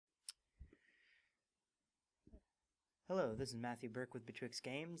Hello, this is Matthew Burke with Betwixt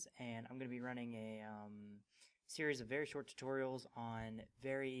Games, and I'm going to be running a series of very short tutorials on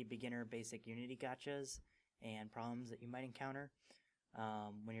very beginner basic Unity gotchas and problems that you might encounter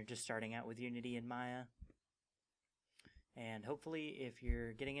when you're just starting out with Unity and Maya. And hopefully, if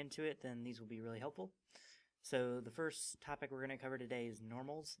you're getting into it, then these will be really helpful. So the first topic we're going to cover today is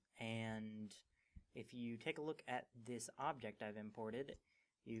normals, and if you take a look at this object I've imported,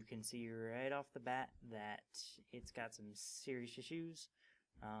 you can see right off the bat that it's got some serious issues.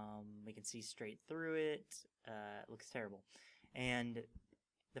 We can see straight through it. It looks terrible. And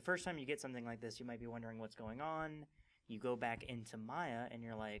the first time you get something like this, you might be wondering what's going on. You go back into Maya and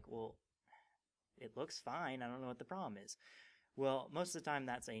you're like, well, it looks fine. I don't know what the problem is. Well, most of the time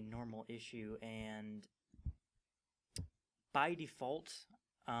that's a normal issue, and by default,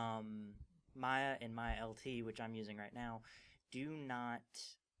 Maya and Maya LT, which I'm using right now, do not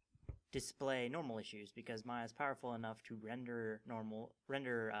display normal issues because Maya is powerful enough to render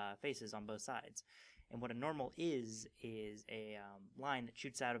faces on both sides. And what a normal is a line that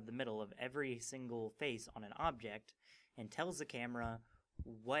shoots out of the middle of every single face on an object and tells the camera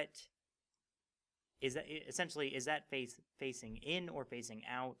what is that, essentially, is that face facing in or facing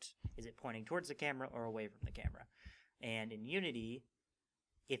out? Is it pointing towards the camera or away from the camera? And in Unity,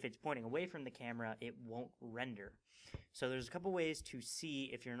 if it's pointing away from the camera, it won't render. So there's a couple ways to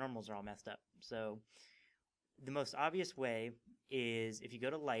see if your normals are all messed up. So the most obvious way is if you go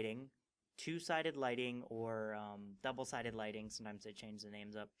to lighting, two-sided lighting or double-sided lighting, sometimes they change the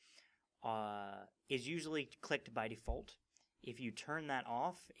names up, is usually clicked by default. If you turn that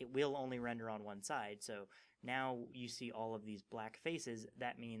off, it will only render on one side. So now you see all of these black faces.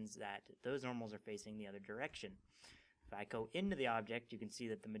 That means that those normals are facing the other direction. If I go into the object, you can see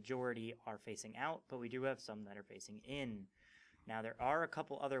that the majority are facing out, but we do have some that are facing in. Now, there are a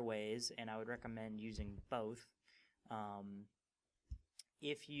couple other ways, and I would recommend using both.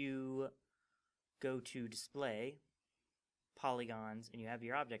 If you go to Display, Polygons, and you have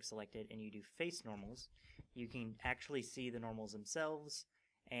your object selected, and you do Face Normals, you can actually see the normals themselves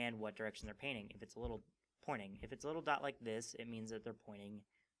and what direction they're painting. If it's a little pointing, if it's a little dot like this, it means that they're pointing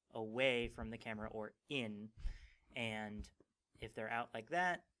away from the camera or in. And if they're out like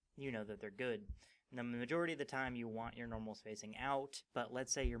that, you know that they're good. And the majority of the time you want your normals facing out, but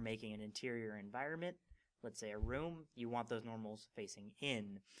let's say you're making an interior environment, let's say a room, you want those normals facing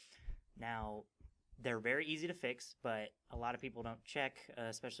in. Now, they're very easy to fix, but a lot of people don't check,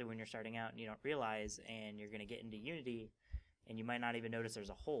 especially when you're starting out and you don't realize, and you're going to get into Unity and you might not even notice there's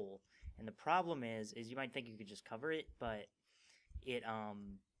a hole. And the problem is you might think you could just cover it, but it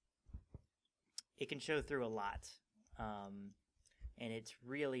can show through a lot, and it's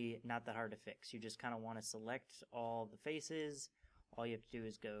really not that hard to fix. You just kind of want to select all the faces. All you have to do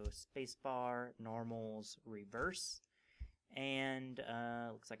is go spacebar, normals, reverse, and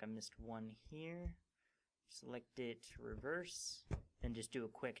looks like I missed one here. Select it, reverse, and just do a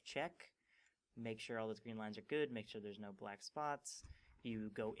quick check. Make sure all those green lines are good. Make sure there's no black spots. You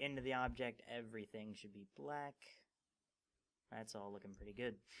go into the object, everything should be black. That's all looking pretty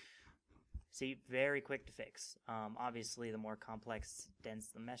good. See, very quick to fix. Obviously, the more complex, dense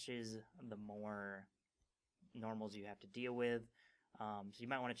the mesh is, the more normals you have to deal with. So you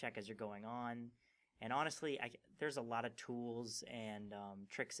might want to check as you're going on. And honestly, there's a lot of tools and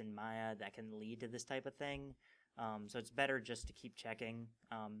tricks in Maya that can lead to this type of thing. So it's better just to keep checking.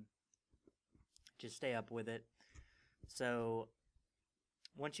 Just stay up with it. So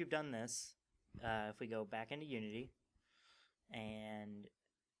once you've done this, if we go back into Unity and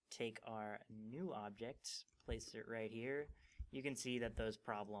take our new object, place it right here, you can see that those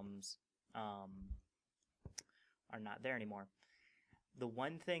problems are not there anymore. The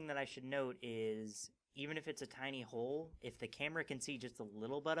one thing that I should note is, even if it's a tiny hole, if the camera can see just a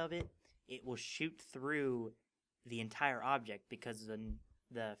little bit of it, it will shoot through the entire object because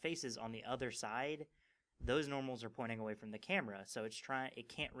the faces on the other side, those normals are pointing away from the camera, so it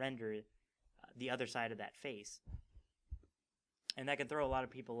can't render the other side of that face. And that can throw a lot of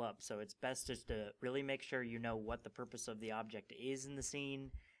people up, so it's best just to really make sure you know what the purpose of the object is in the scene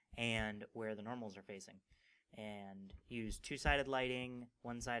and where the normals are facing. And use two-sided lighting,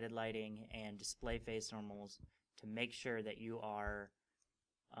 one-sided lighting, and display face normals to make sure that you are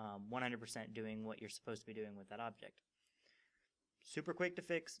 100% doing what you're supposed to be doing with that object. Super quick to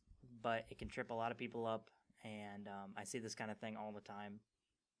fix, but it can trip a lot of people up, and I see this kind of thing all the time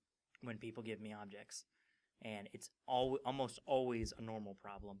when people give me objects. And it's almost always a normal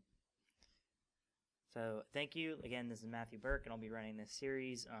problem. So thank you. Again, this is Matthew Burke, and I'll be running this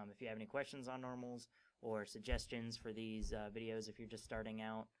series. If you have any questions on normals or suggestions for these videos if you're just starting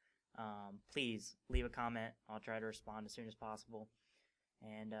out, Please leave a comment. I'll try to respond as soon as possible.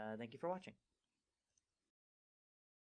 And thank you for watching.